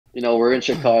We're in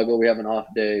Chicago. We have an off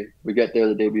day. We get there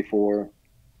the day before.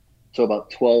 So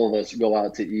about 12 of us go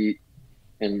out to eat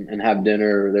and have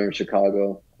dinner there in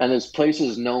Chicago. And this place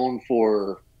is known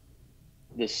for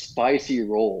this spicy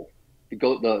roll. It's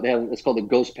called the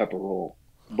ghost pepper roll,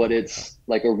 but it's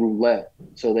like a roulette.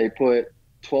 So they put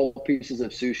 12 pieces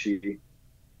of sushi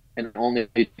and only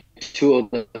two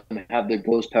of them have the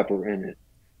ghost pepper in it.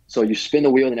 So you spin the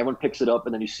wheel and everyone picks it up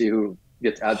and then you see who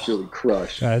gets absolutely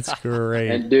crushed. That's great.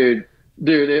 And dude,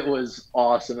 it was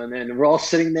awesome. And then we're all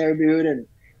sitting there, dude, and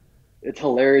it's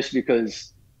hilarious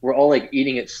because we're all like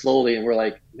eating it slowly and we're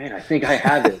like, man, I think I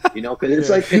have it, because it's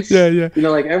Yeah, like yeah, yeah.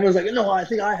 like everyone's like, no, I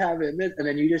think I have it. And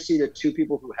then you just see the two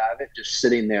people who have it just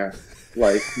sitting there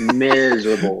like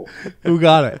miserable. Who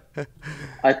got it?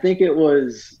 I think it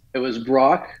was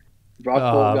Brock. Brock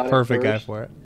Holt got it Perfect guy first. for it.